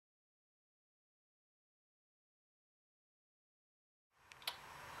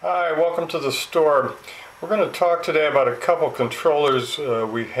Hi, welcome to the store. We're going to talk today about a couple controllers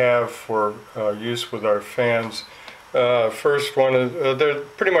we have for use with our fans. First one, they're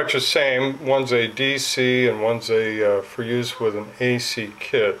pretty much the same. One's a DC and one's for use with an AC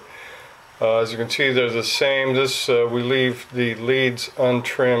kit. As you can see, they're the same. This we leave the leads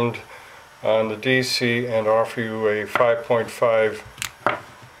untrimmed on the DC and offer you a 5.5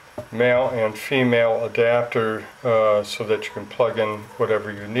 male and female adapter so that you can plug in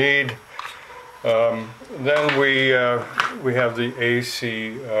whatever you need. Then we have the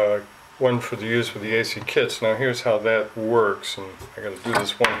AC one for the use with the AC kits. Now here's how that works, and I got to do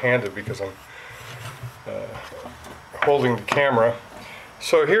this one-handed because I'm holding the camera.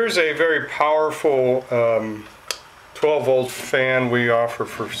 So here's a very powerful 12-volt fan we offer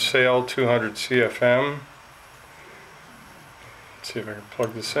for sale, 200 CFM. Let's see if I can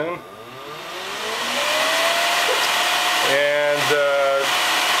plug this in. And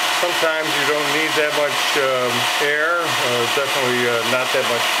sometimes you don't need that much air, definitely not that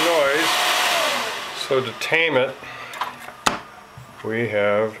much noise. So to tame it, we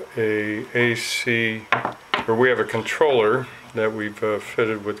have we have a controller that we've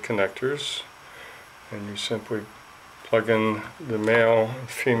fitted with connectors, and you simply plug in the male and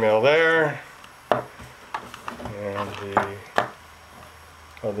female there, and the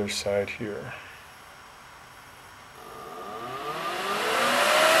other side here.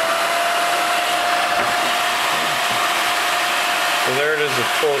 So there it is at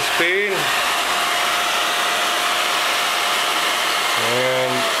full speed,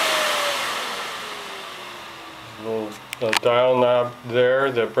 and a little dial knob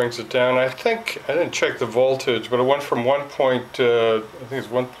there that brings it down. I think, I didn't check the voltage, but it went from I think it's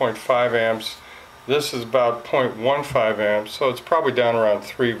 1.5 amps. This is about 0.15 amps, so it's probably down around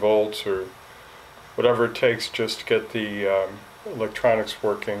 3 volts or whatever it takes just to get the electronics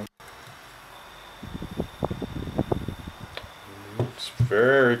working. It's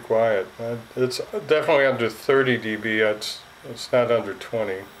very quiet. It's definitely under 30 dB. It's not under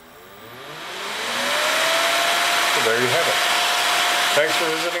 20. So there you have it. Thanks for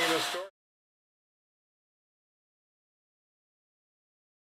visiting the store.